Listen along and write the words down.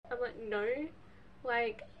know,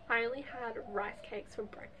 like, I only had rice cakes for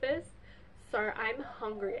breakfast, so I'm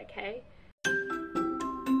hungry, okay?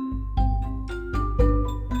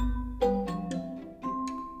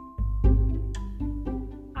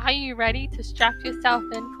 Are you ready to strap yourself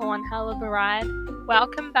in for one hell of a ride?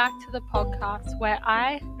 Welcome back to the podcast where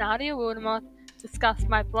I, Nadia Wildermuth, discuss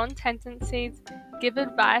my blonde tendencies, give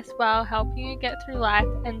advice while helping you get through life,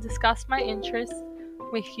 and discuss my interests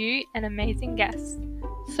with you and amazing guests.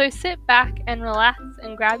 So sit back and relax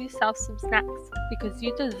and grab yourself some snacks because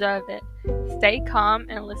you deserve it. Stay calm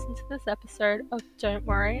and listen to this episode of Don't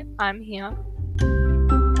Worry, I'm Here.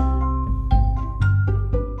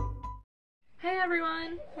 Hey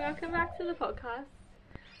everyone, welcome back to the podcast.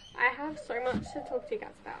 I have so much to talk to you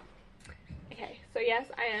guys about. Okay, so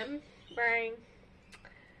yes, I am wearing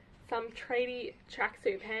some tradie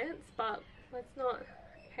tracksuit pants, but let's not,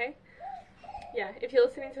 okay? Yeah, if you're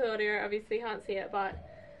listening to the audio, obviously you can't see it, but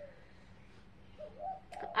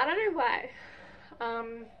I don't know why.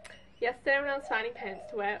 Yesterday when I was finding pants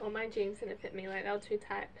to wear, all my jeans didn't fit me, like they were too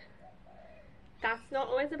tight. That's not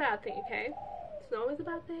always a bad thing, okay? It's not always a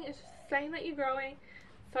bad thing, it's just saying that you're growing.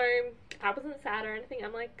 So I wasn't sad or anything.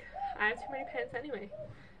 I'm like, I have too many pants anyway,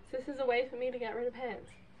 so this is a way for me to get rid of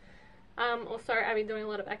pants. Also, I've been doing a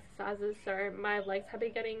lot of exercises, so my legs have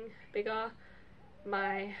been getting bigger,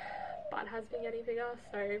 my butt has been getting bigger,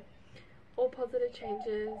 so all positive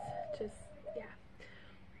changes. Just, yeah,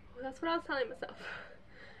 well, that's what I was telling myself.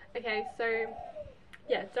 Okay, so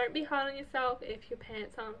yeah, don't be hard on yourself if your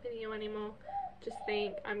pants aren't fitting you anymore. Just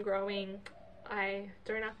think, I'm growing, I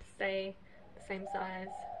don't have to stay the same size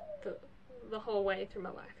the whole way through my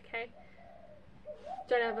life, okay?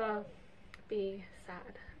 Don't ever be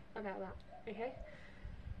sad about that, okay?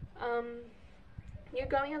 You're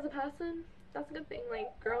growing as a person, that's a good thing.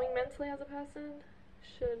 Like, growing mentally as a person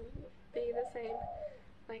should be the same,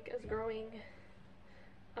 like, as growing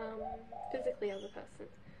physically as a person.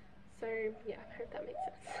 So, yeah, I hope that makes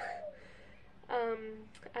sense.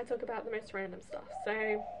 I talk about the most random stuff,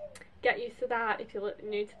 so get used to that. If you're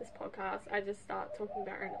new to this podcast, I just start talking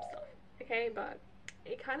about random stuff, okay? But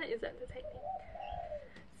it kind of is entertaining.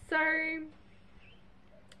 So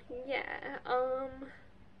yeah,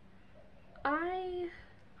 I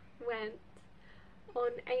went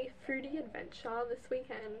on a foodie adventure this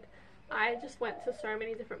weekend. I just went to so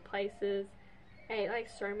many different places, ate like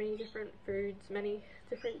so many different foods, many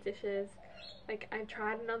different dishes. Like, I've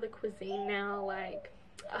tried another cuisine now, like,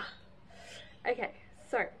 okay,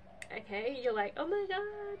 so, okay, you're like, oh my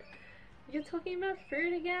god, you're talking about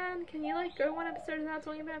food again? Can you, like, go one episode without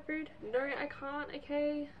talking about food? No, I can't,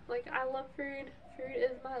 okay? Like, I love food. Food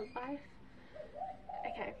is my life.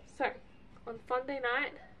 Okay, so, on Sunday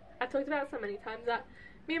night, I talked about it so many times that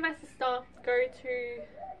me and my sister go to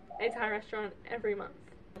a Thai restaurant every month.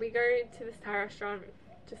 We go to this Thai restaurant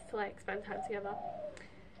just to, like, spend time together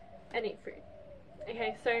and eat food.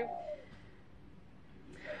 Okay, so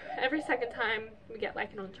every second time we get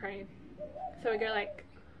like an entree. So we go like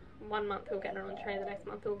 1 month we'll get an entree, the next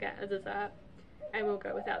month we'll get a dessert, and we'll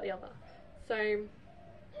go without the other. So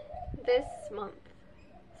this month,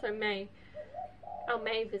 so May, our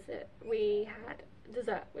May visit, we had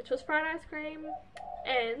dessert, which was fried ice cream,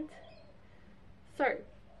 and so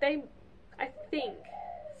I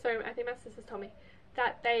think my sisters told me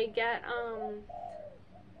that they get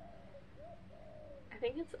I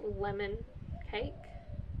think it's lemon cake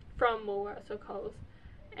from Woolworths or Coles,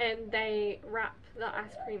 and they wrap the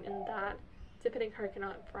ice cream in that, dip it in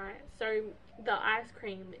coconut and fry it. So the ice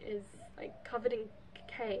cream is like covered in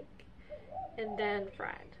cake and then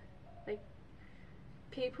fried. Like,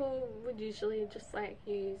 people would usually just like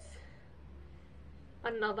use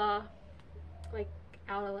another like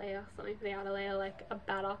outer layer, something for the outer layer, like a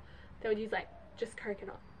batter. They would use like just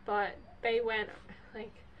coconut, but they went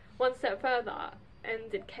like one step further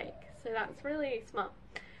and did cake, so that's really smart.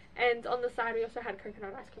 And on the side we also had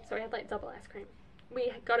coconut ice cream, so we had like double ice cream.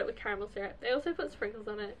 We got it with caramel syrup. They also put sprinkles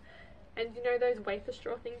on it, and you know those wafer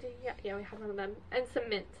straw things you get? Yeah, we had one of them, and some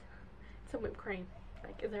mint, some whipped cream.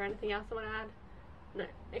 Like, is there anything else I want to add? No.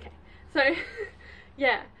 Okay, so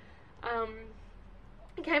yeah,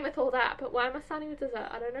 it came with all that. But why am I starting with dessert?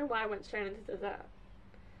 I don't know why I went straight into dessert.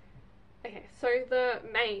 Okay, so the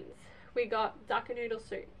mains, we got duck and noodle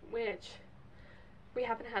soup, which we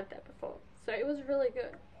haven't had that before, so it was really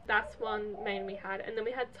good. That's one main we had, and then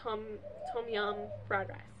we had tom yum fried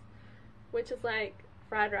rice, which is like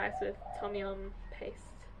fried rice with tom yum paste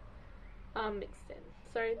mixed in.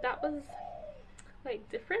 So that was like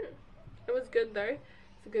different. It was good though.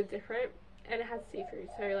 It's a good different, and it has seafood,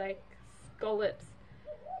 so like scallops,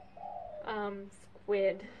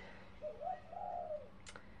 squid,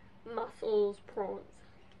 mussels, prawns.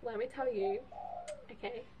 Let me tell you,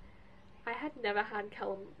 okay, I had never had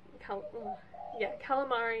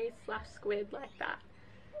calamari / squid like that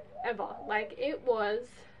ever. Like, it was,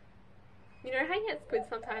 you know how you get squid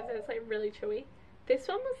sometimes and it's like really chewy? This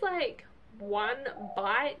one was like one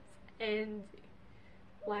bite and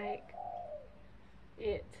like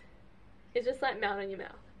it just like melt in your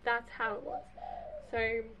mouth. That's how it was.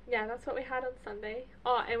 So yeah, that's what we had on Sunday.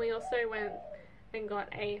 Oh, and we also went and got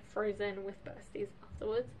a frozen with Bursties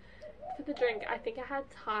afterwards. For the drink, I think I had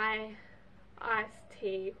Thai iced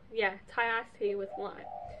tea. Yeah, Thai iced tea with lime.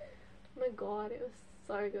 Oh my god, it was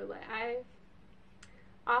so good. Like,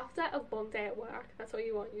 after a long day at work, that's what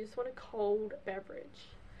you want. You just want a cold beverage.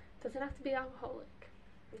 It doesn't have to be alcoholic,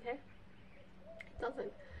 okay? It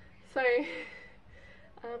doesn't. So,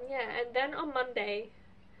 yeah, and then on Monday,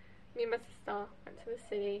 me and my sister went to the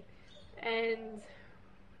city, and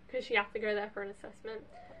because she had to go there for an assessment,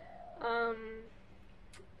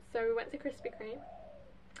 so we went to Krispy Kreme,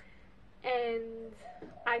 and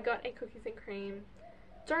I got a cookies and cream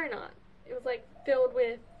donut. It was like filled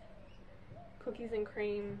with cookies and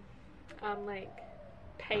cream, like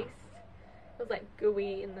paste. It was like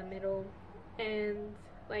gooey in the middle, and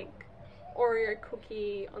like Oreo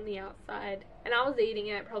cookie on the outside, and I was eating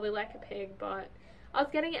it probably like a pig, but I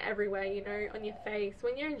was getting it everywhere, you know, on your face.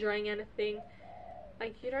 When you're enjoying anything,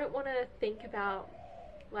 like, you don't want to think about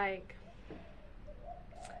like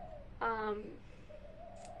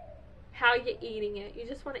how you're eating it. You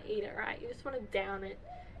just want to eat it, right? You just want to down it.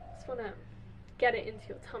 You just want to get it into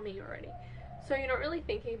your tummy already. So you're not really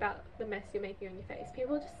thinking about the mess you're making on your face.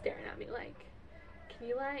 People are just staring at me like, can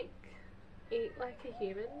you like eat like a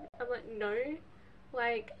human? I'm like, no.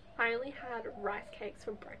 Like, I only had rice cakes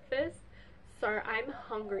for breakfast, so I'm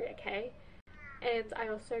hungry, okay? And I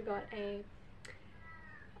also got a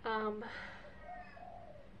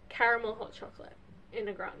caramel hot chocolate in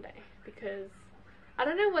a grande, because I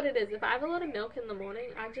don't know what it is. If I have a lot of milk in the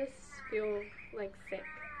morning, I just feel like sick.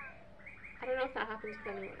 I don't know if that happens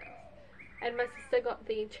with anyone else. And my sister got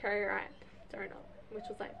the cherry ripe donut, which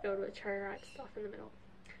was like filled with cherry ripe stuff in the middle.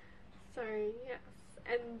 So yes,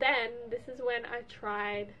 and then this is when I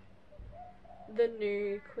tried the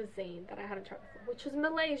new cuisine that I hadn't tried before, which was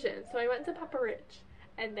Malaysian. So I went to Papa Rich,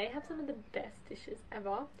 and they have some of the best dishes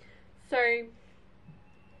ever. So,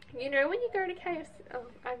 you know, when you go to KFC,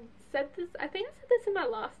 I've said this, I think I said this in my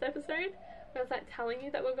last episode, where I was like telling you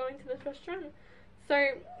that we're going to this restaurant. So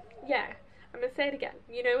yeah, I'm gonna say it again.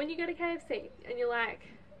 You know when you go to KFC and you're like,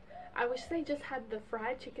 I wish they just had the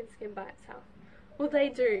fried chicken skin by itself. Well, they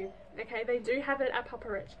do. Okay, they do have it at Papa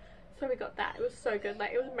Rich. So we got that. It was so good.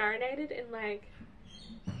 Like, it was marinated in like,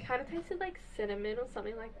 kind of tasted like cinnamon or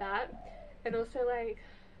something like that, and also like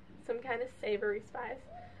some kind of savory spice.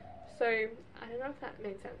 So I don't know if that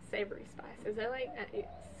made sense. Savory spice. Is there like,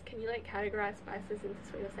 can you like categorize spices into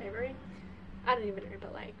sweet or savory? I don't even know,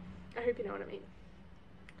 but like, I hope you know what I mean.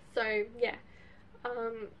 So yeah,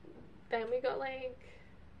 then we got like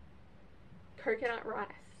coconut rice.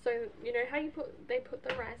 So you know how they put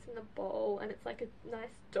the rice in the bowl and it's like a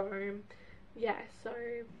nice dome. Yeah, so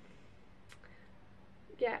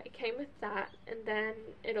yeah, it came with that, and then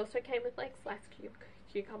it also came with like sliced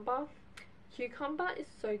cucumber. Cucumber is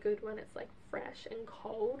so good when it's like fresh and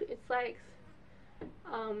cold. It's like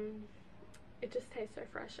it just tastes so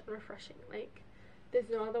fresh and refreshing. Like, there's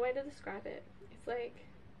no other way to describe it. It's like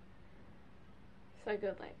so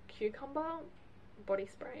good. Like, cucumber body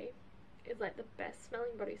spray is like the best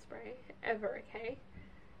smelling body spray ever, okay?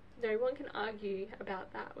 No one can argue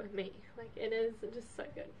about that with me. Like, it is just so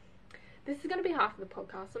good. This is going to be half of the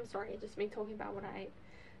podcast, I'm sorry, just me talking about what I ate.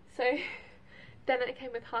 So then it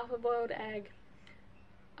came with half a boiled egg,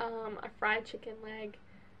 a fried chicken leg,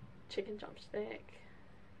 chicken drumstick,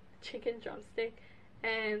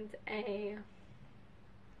 and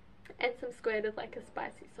some squid with like a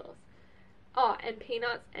spicy sauce. Oh, and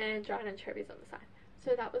peanuts and dried anchovies on the side.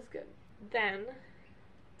 So that was good. Then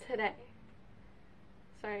today,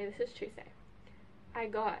 sorry, this is Tuesday, I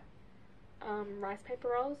got rice paper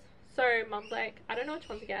rolls. So Mum's like, I don't know which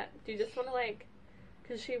one to get. Do you just want to like,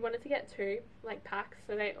 because she wanted to get 2 like packs,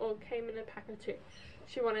 so they all came in a pack of 2.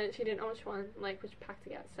 She didn't know which one, like which pack to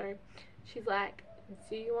get. So she's like,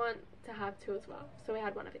 do you want to have 2 as well? So we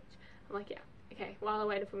had one of each. I'm like, yeah, okay. While I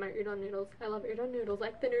waited for my udon noodles, I love udon noodles.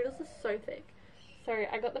 Like, the noodles are so thick. So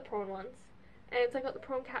I got the prawn ones, and I got the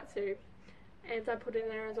prawn katsu, and I put it in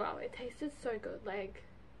there as well. It tasted so good. Like,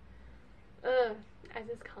 I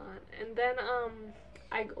just can't. And then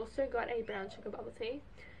I also got a brown sugar bubble tea,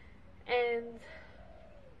 and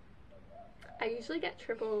I usually get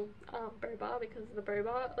triple boba because of the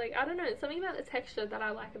boba. Like, I don't know, it's something about the texture that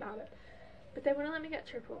I like about it. But they wouldn't let me get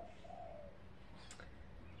triple.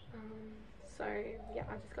 So, yeah,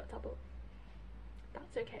 I just got double.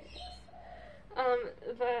 That's okay, I guess.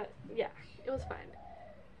 But, yeah, it was fine.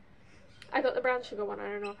 I got the brown sugar one. I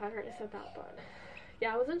don't know if I already said that, but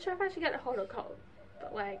yeah, I wasn't sure if I should get it hot or cold.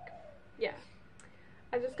 But, like, yeah.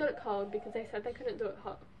 I just got it cold because they said they couldn't do it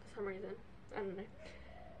hot for some reason. I don't know.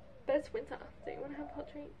 But it's winter. Don't you want to have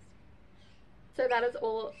hot drinks? So that is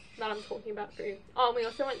all that I'm talking about food. Oh, and we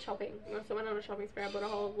also went shopping. We also went on a shopping spree. I bought a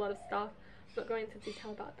whole lot of stuff. I'm not going into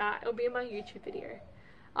detail about that. It'll be in my YouTube video.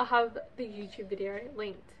 I'll have the YouTube video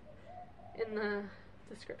linked in the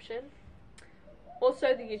description.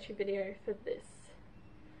 Also the YouTube video for this.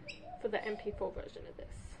 For the MP4 version of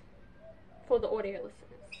this. For the audio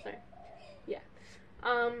listeners. So, yeah.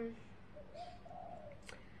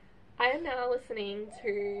 I am now listening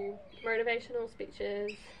to motivational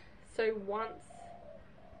speeches. So one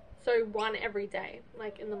every day,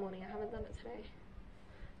 like in the morning. I haven't done it today.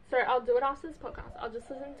 So I'll do it after this podcast. I'll just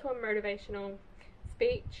listen to a motivational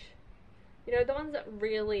speech. You know, the ones that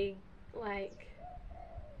really, like,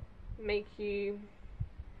 make you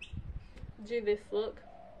do this look.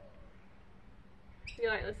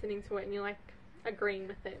 You're, like, listening to it and you're, like, agreeing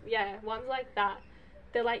with it. Yeah, ones like that.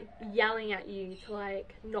 They're, like, yelling at you to,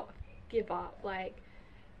 like, not give up. Like,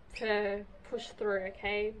 to push through,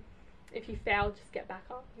 okay? If you fail, just get back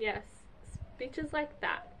up. Yes, speeches like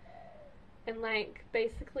that. And, like,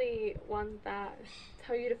 basically ones that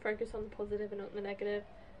tell you to focus on the positive and not the negative.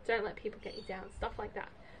 Don't let people get you down. Stuff like that.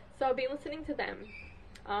 So I've been listening to them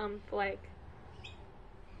for, like,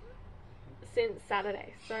 since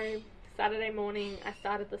Saturday. So Saturday morning I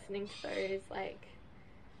started listening to those, like,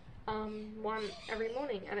 one every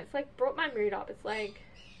morning. And it's, like, brought my mood up. It's, like,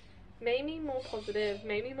 made me more positive,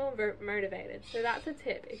 made me more motivated. So that's a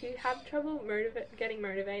tip. If you have trouble getting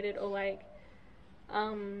motivated, or, like,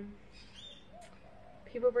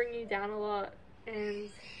 people bring you down a lot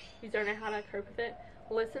and you don't know how to cope with it,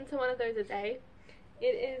 listen to one of those a day. It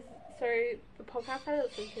is, so the podcast I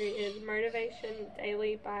listen to is Motivation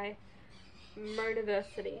Daily by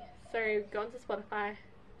Motiversity. So go onto Spotify,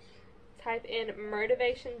 type in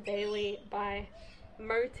Motivation Daily by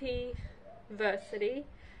Motiversity,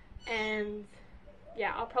 and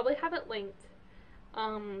yeah, I'll probably have it linked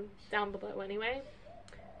down below anyway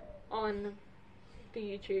on the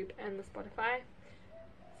YouTube and the Spotify,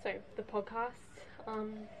 so the podcast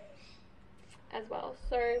as well.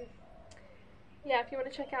 So yeah, if you want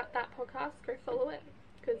to check out that podcast, go follow it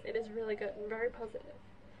because it is really good and very positive.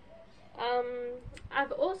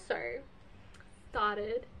 I've also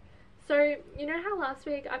started, so you know how last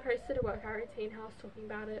week I posted a workout routine, how I was talking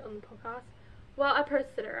about it on the podcast? Well, I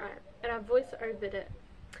posted it, right, and I voice-overed it.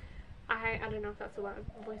 I don't know if that's a word,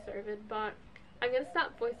 voice-overed, but I'm going to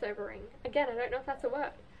start voice-overing. Again, I don't know if that's a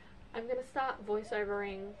word. I'm going to start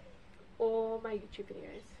voice-overing all my YouTube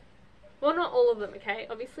videos. Well, not all of them, okay?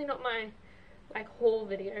 Obviously not my, like, haul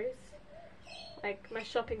videos. Like, my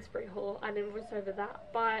shopping spree haul, I didn't voice over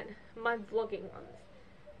that. But my vlogging ones.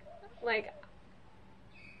 Like,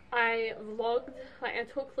 I vlogged, like, I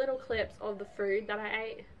took little clips of the food that I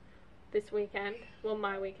ate this weekend. Well,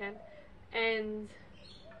 my weekend. And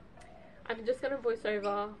I'm just going to voice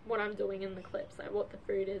over what I'm doing in the clips. Like, what the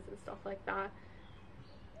food is and stuff like that.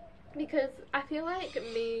 Because I feel like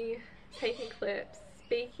me taking clips,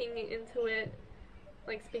 speaking into it,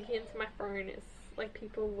 like speaking into my phone is, like,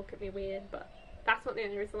 people look at me weird, but that's not the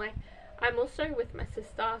only reason. Like, I'm also with my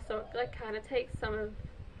sister, so it, like, kind of takes some of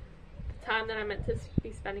the time that I'm meant to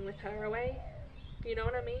be spending with her away. You know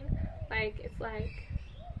what I mean? Like, it's like,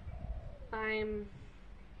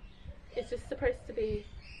 it's just supposed to be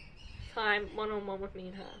time one-on-one with me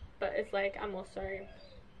and her, but it's like, I'm also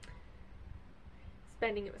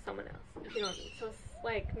spending it with someone else, if you know what I mean. So it's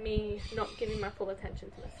like me not giving my full attention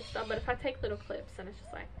to my sister, but if I take little clips, then it's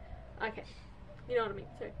just like, okay, you know what I mean.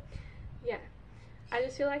 So yeah, I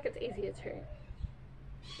just feel like it's easier too,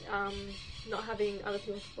 not having other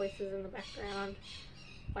people's voices in the background,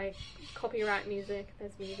 like copyright music,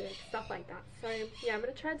 there's music, stuff like that. So yeah, I'm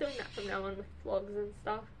gonna try doing that from now on with vlogs and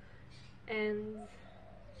stuff, and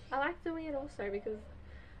I like doing it also because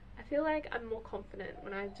I feel like I'm more confident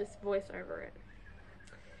when I just voice over it.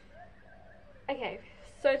 Okay,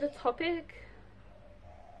 so the topic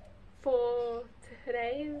for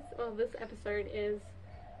today's, well, this episode is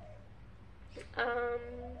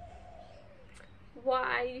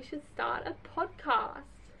why you should start a podcast.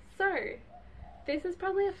 So, this is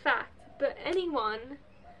probably a fact, but anyone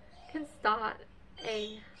can start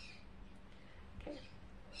a, okay,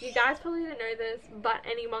 you guys probably don't know this, but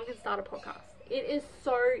anyone can start a podcast. It is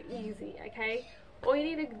so easy, okay? All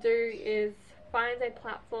you need to do is find a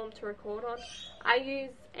platform to record on. I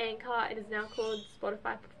use Anchor. It is now called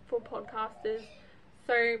Spotify for podcasters.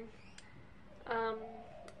 So,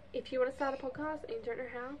 if you want to start a podcast and you don't know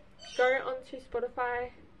how, go onto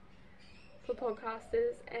Spotify for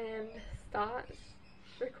podcasters and start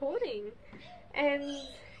recording. And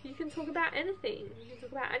you can talk about anything. You can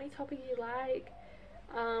talk about any topic you like.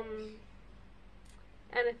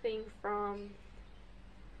 Anything from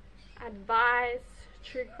advice,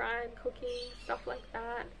 true crime, cooking, stuff like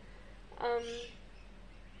that.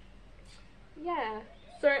 Yeah.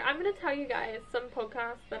 So I'm going to tell you guys some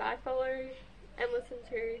podcasts that I follow and listen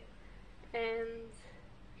to and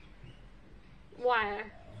why I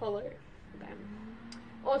follow them.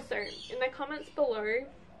 Also, in the comments below,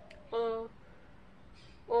 or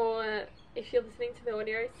if you're listening to the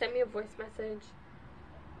audio, send me a voice message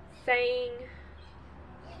saying,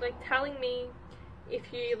 like, telling me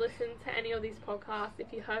if you listen to any of these podcasts,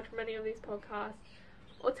 if you heard from any of these podcasts,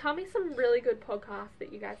 or tell me some really good podcasts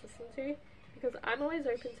that you guys listen to, because I'm always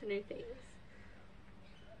open to new things.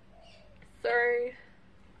 So,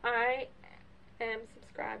 I am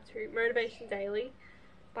subscribed to Motivation Daily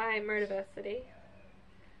by Motiversity.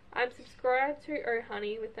 I'm subscribed to Oh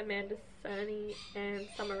Honey with Amanda Cerny and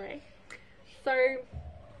Summer Rae. So,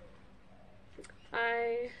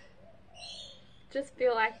 I just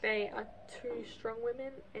feel like they are two strong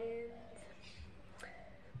women, and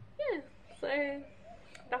yeah, so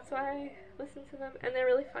that's why I listen to them, and they're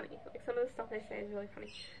really funny. Like, some of the stuff they say is really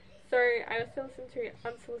funny. So I also listen to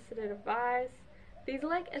Unsolicited Advice. These are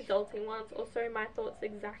like adulting ones, also My Thoughts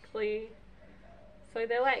Exactly. So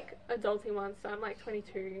they're like adulting ones. So I'm like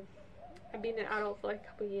 22. I've been an adult for like a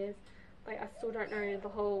couple of years. Like, I still don't know the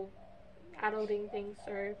whole adulting thing.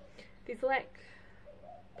 So these are like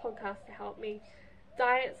podcasts to help me.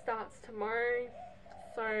 Diet starts tomorrow.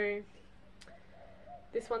 So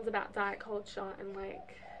this one's about diet culture and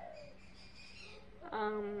like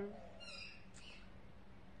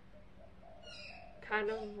kind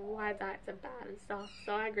of why diets are bad and stuff.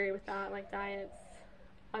 So I agree with that. Like, diets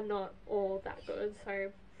are not all that good.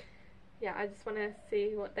 So yeah, I just want to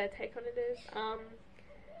see what their take on it is.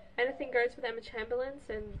 Anything Goes with Emma Chamberlain,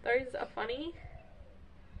 and those are funny.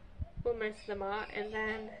 Well, most of them are. And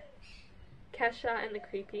then Kesha and the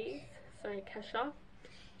Creepies. So Kesha,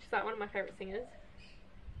 she's like one of my favourite singers.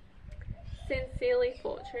 Sincerely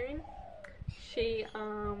Fortune, she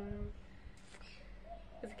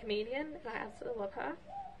is a comedian, and I absolutely love her.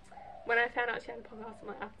 When I found out she had a podcast, I'm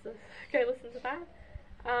like, I have to go listen to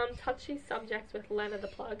that. Touchy Subjects with Lena the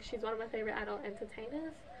Plug. She's one of my favourite adult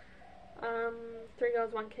entertainers. Three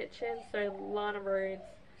Girls, One Kitchen. So Lana Rhoades,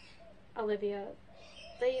 Olivia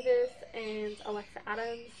Davis, and Alexa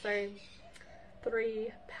Adams. So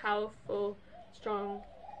three powerful, strong,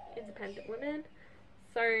 independent women.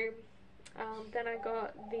 So then I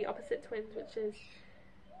got The Opposite Twins, which is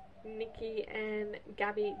Nikki and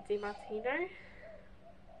Gabby DiMartino.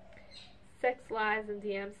 Sex Lies and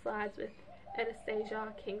DM Slides with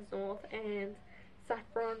Anastasia Kingsnorth and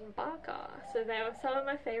Saffron Barker. So they were some of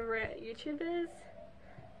my favourite YouTubers.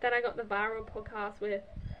 Then I got the Viral Podcast with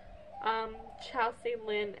Chelsea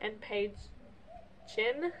Lynn and Paige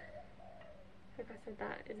Jin. I hope I said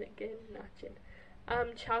that. Is it good? Not Jin.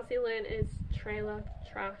 Chelsea Lynn is Trailer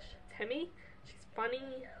Trash Temmie. She's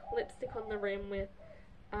funny. Lipstick on the Rim with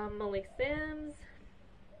Molly Sims.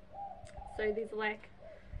 So these are like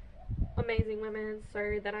amazing women.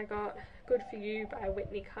 So then I got Good For You by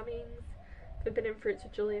Whitney Cummings, Forbidden Fruits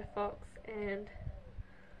of Julia Fox, and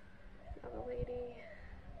another lady,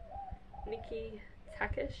 Nikki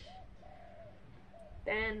Takish.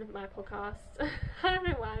 Then my podcast. I don't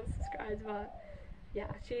know why I'm subscribed, but yeah,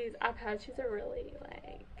 I've heard she's a really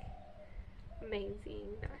like amazing,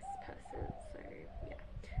 nice person. So yeah,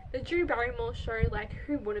 the Drew Barrymore Show. Like,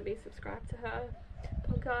 who wouldn't be subscribed to her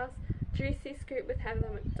podcast? Juicy Scoop with Heather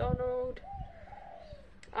McDonald.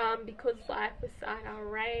 Because Life with Saga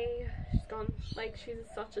Ray. She's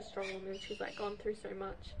such a strong woman. She's like gone through so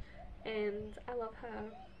much, and I love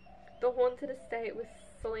her. The Haunted Estate with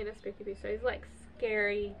Selena Spooky Boo. So it's like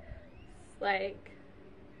scary, like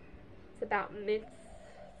it's about myths,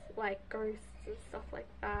 like ghosts and stuff like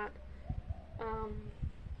that.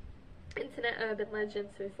 Internet urban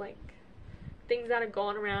legends is like things that are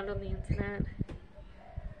gone around on the internet.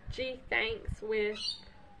 G Thanks with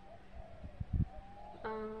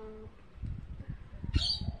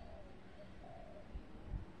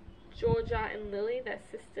Georgia and Lily, they're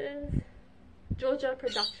sisters. Georgia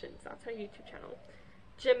Productions, that's her YouTube channel.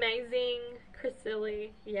 Jamazing, Chris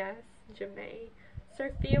Lilly, yes, Jamay.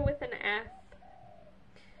 Sophia with an F.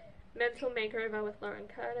 Mental Makeover with Lauren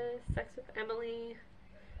Curtis, Sex with Emily,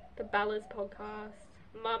 the Bellas podcast,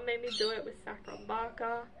 Mum Made Me Do It with Saffron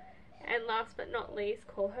Barker, and last but not least,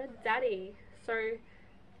 Call Her Daddy. So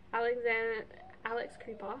Alex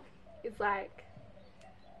Cooper is like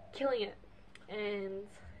killing it, and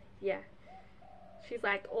yeah, she's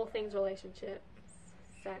like all things relationships,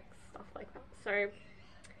 sex, stuff like that. So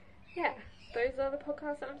yeah, those are the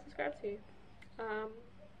podcasts that I'm subscribed to.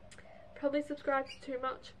 Probably subscribed to too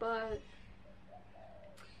much, but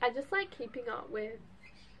I just like keeping up with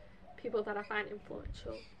people that I find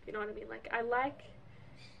influential. You know what I mean? Like, I like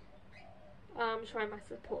showing my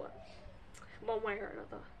support one way or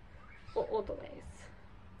another, or all the ways.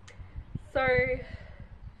 So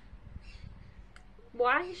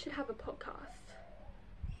why you should have a podcast?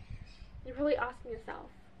 You're probably asking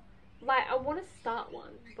yourself. Like, I want to start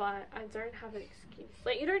one, but I don't have an excuse.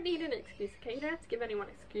 Like, you don't need an excuse, okay? You don't have to give anyone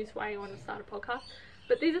an excuse why you want to start a podcast.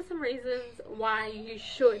 But these are some reasons why you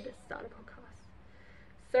should start a podcast.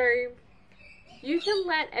 So, you can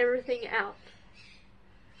let everything out.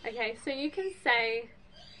 Okay, so you can say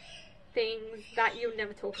things that you'll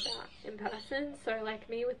never talk about in person. So, like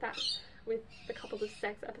me with the couple of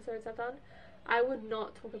sex episodes I've done, I would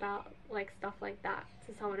not talk about, like, stuff like that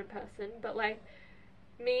to someone in person. But, like,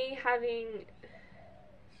 me having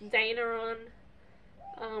Dana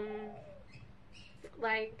on,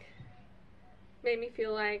 like, made me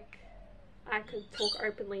feel like I could talk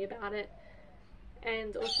openly about it.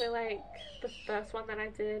 And also, like, the first one that I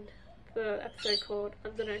did, the episode called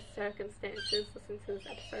Under No Circumstances, listen to this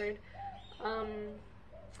episode,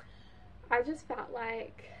 I just felt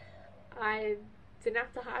like I didn't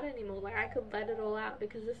have to hide anymore. Like, I could let it all out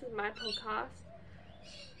because this is my podcast.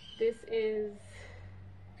 This is,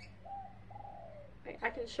 like, I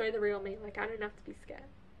can show the real me. Like, I don't have to be scared.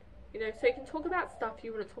 You know, so you can talk about stuff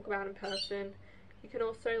you want to talk about in person. You can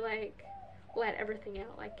also, like, let everything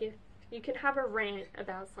out. Like, if you can have a rant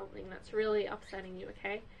about something that's really upsetting you,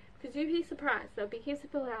 okay? Because you'd be surprised. There'll be heaps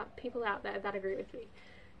of people out there that agree with me.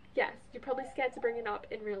 Yes, you're probably scared to bring it up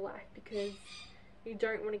in real life because you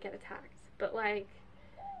don't want to get attacked. But, like,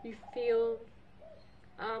 you feel,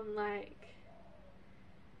 like,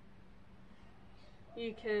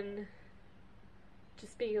 you can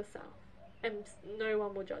just be yourself and no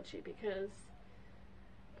one will judge you because,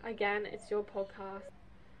 again, it's your podcast.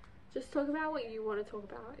 Just talk about what you want to talk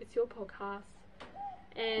about. It's your podcast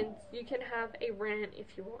and you can have a rant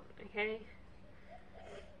if you want, okay?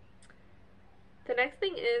 The next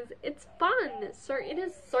thing is, it's fun. So it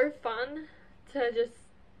is so fun to just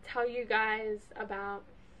tell you guys about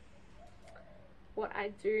what I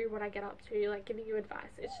do, what I get up to, like, giving you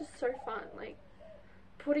advice. It's just so fun, like,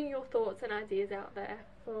 putting your thoughts and ideas out there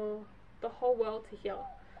for the whole world to hear.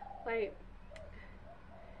 Like,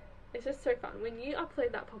 it's just so fun. When you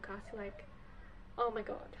upload that podcast, you're like, oh my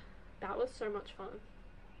god, that was so much fun.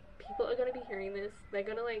 People are going to be hearing this. They're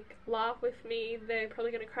going to, like, laugh with me. They're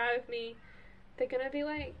probably going to cry with me. They're going to be,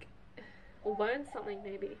 like, learn something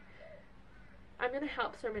maybe. I'm going to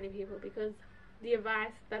help so many people because the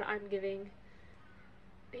advice that I'm giving,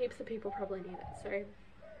 heaps of people probably need it. So,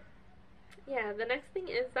 yeah, the next thing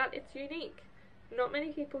is that it's unique. Not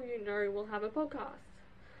many people you know will have a podcast.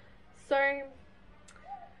 So,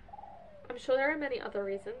 I'm sure there are many other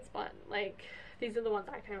reasons, but, like, these are the ones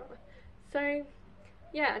I came up with. So,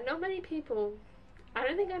 yeah, not many people, I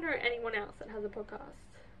don't think I know anyone else that has a podcast.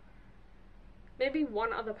 Maybe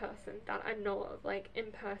one other person that I know of, like, in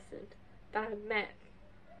person, that I've met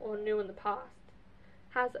or knew in the past,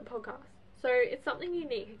 has a podcast. So, it's something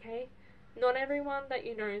unique, okay? Not everyone that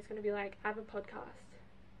you know is going to be like, I have a podcast,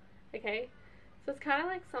 okay? So, it's kind of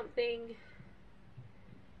like something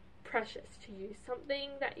precious to you, something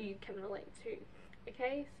that you can relate to,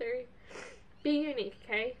 okay? So, be unique,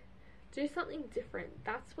 okay? Do something different.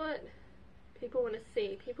 That's what people want to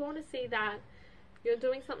see. People want to see that you're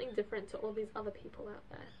doing something different to all these other people out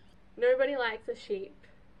there. Nobody likes a sheep.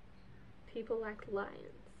 People like lions.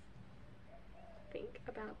 Think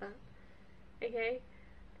about that, okay?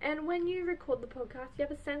 And when you record the podcast, you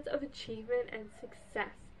have a sense of achievement and success.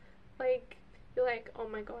 Like, you're like, oh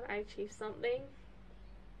my god, I achieved something.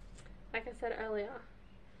 Like I said earlier,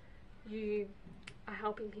 you are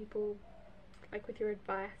helping people, like, with your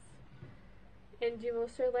advice. And you've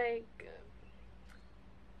also, like,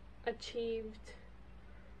 achieved,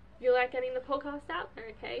 you're, like, getting the podcast out there,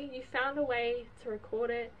 okay? You found a way to record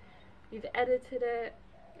it. You've edited it.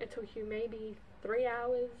 It took you maybe 3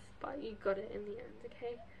 hours, but you got it in the end,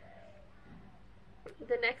 okay?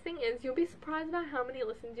 The next thing is, you'll be surprised about how many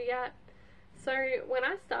listens you get. So, when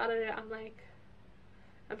I started it, I'm like,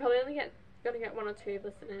 I'm probably only gonna get 1 or 2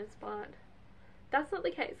 listeners, but that's not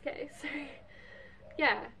the case, okay? So,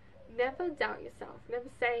 yeah, never doubt yourself. Never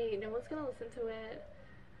say no one's gonna listen to it.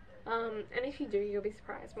 And if you do, you'll be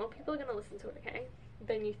surprised. More people are gonna listen to it, okay,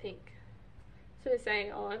 than you think. So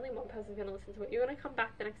say, oh, only one person's gonna listen to it. You're gonna come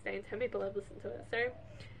back the next day and 10 people have listened to it. So,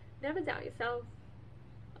 never doubt yourself.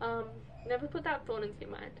 Never put that thought into your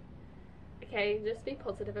mind. Okay, just be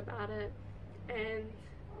positive about it. And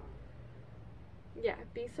yeah,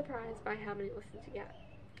 be surprised by how many listens you get.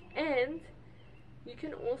 And you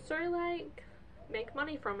can also like make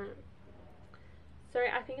money from it. So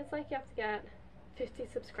I think it's like you have to get 50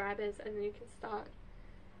 subscribers and then you can start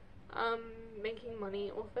making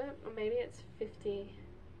money off it, or maybe it's 50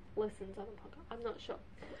 listens on a podcast, I'm not sure,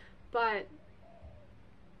 but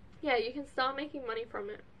yeah, you can start making money from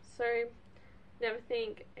it. So never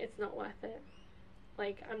think it's not worth it,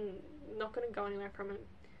 like I'm not going to go anywhere from it.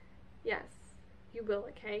 Yes, you will,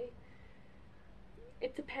 okay?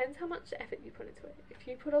 It depends how much effort you put into it. If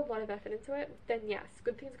you put a lot of effort into it, then yes,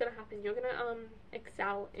 good things are going to happen. You're going to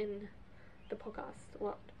excel in the podcast a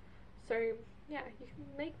lot. So yeah, you can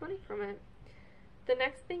make money from it. The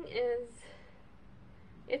next thing is,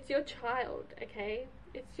 it's your child, okay?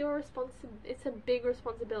 It's your it's a big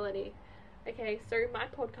responsibility, okay? So my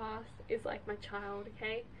podcast is like my child,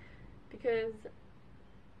 okay? Because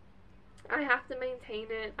I have to maintain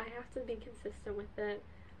it, I have to be consistent with it,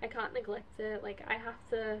 I can't neglect it, like I have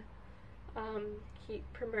to keep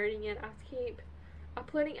promoting it, I have to keep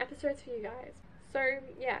uploading episodes for you guys. So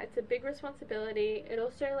yeah, it's a big responsibility. It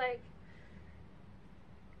also like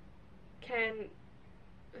can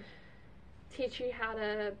teach you how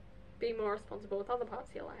to be more responsible with other parts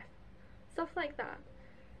of your life, stuff like that.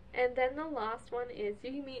 And then the last one is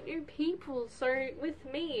you meet new people. So with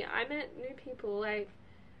me, I met new people like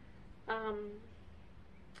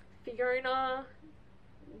Fiona,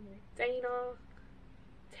 Dana,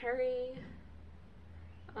 Terry,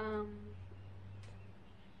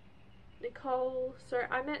 Nicole. So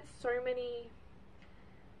I met so many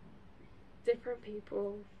different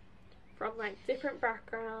people from like different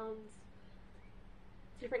backgrounds,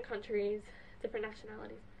 different countries, different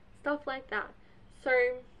nationalities, stuff like that. So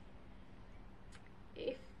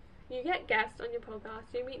if you get guests on your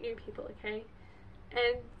podcast, you meet new people, okay?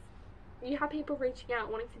 And you have people reaching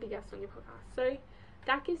out wanting to be guests on your podcast. So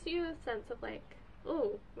that gives you a sense of like,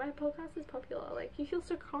 oh, my podcast is popular. Like you feel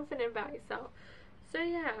so confident about yourself. So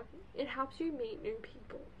yeah, it helps you meet new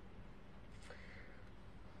people.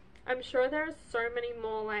 I'm sure there are so many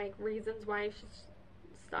more like reasons why you should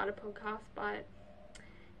start a podcast, but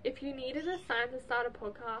if you needed a sign to start a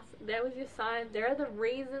podcast, there was your sign. There are the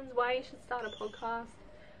reasons why you should start a podcast.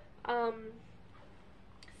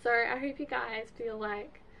 So I hope you guys feel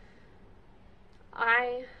like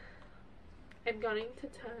I am going to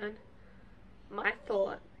turn my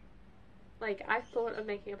thought, like I thought of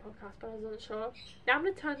making a podcast but I wasn't sure. Now I'm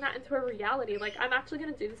going to turn that into a reality. Like I'm actually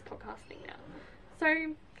going to do this podcasting now.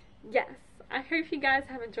 So yes, I hope you guys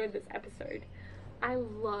have enjoyed this episode. I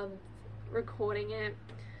loved recording it.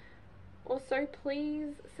 Also,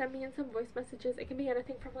 please send me in some voice messages. It can be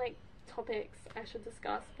anything from like topics I should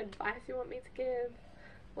discuss, advice you want me to give,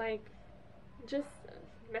 like just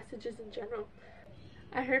messages in general.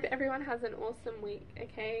 I hope everyone has an awesome week,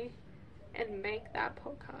 okay? And make that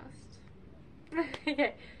podcast.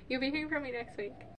 Okay, you'll be hearing from me next week.